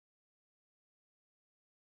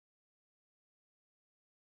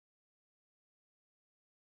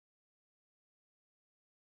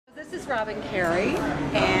This is Robin Carey,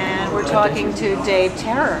 and we're talking to Dave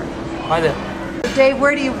Terrar. Hi there. Dave,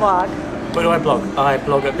 where do you blog? Where do I blog? I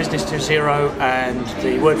blog at Business 2.0 and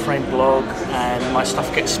the WordFrame blog, and my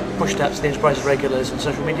stuff gets pushed out to the enterprise regulars and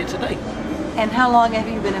social media today. And how long have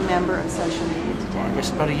you been a member of social media today? I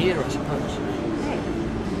guess about a year, I suppose.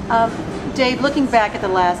 Okay. Dave, looking back at the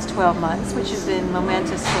last 12 months, which has been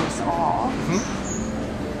momentous for us all,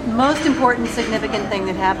 most important significant thing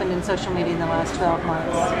that happened in social media in the last 12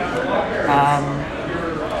 months?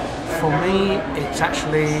 For me, it's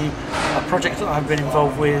actually a project that I've been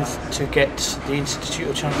involved with to get the Institute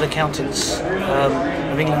of Chartered Accountants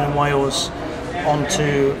of England and Wales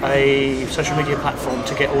onto a social media platform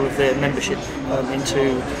to get all of their membership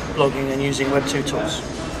into blogging and using Web2 tools.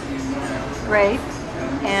 Great.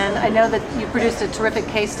 And I know that you produced a terrific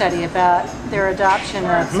case study about their adoption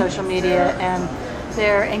of social media and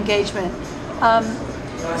their engagement.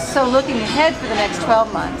 So looking ahead for the next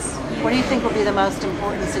 12 months, what do you think will be the most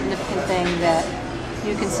important, significant thing that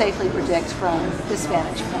you can safely predict from this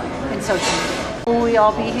vantage point in social media? Will we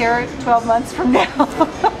all be here 12 months from now?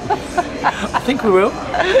 I think we will.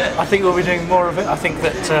 I think we'll be doing more of it. I think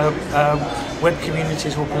that web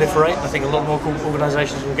communities will proliferate. I think a lot more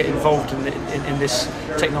organisations will get involved in this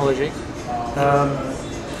technology.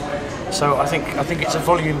 So I think it's a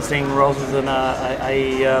volume thing rather than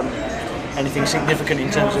anything significant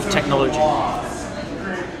in terms of technology.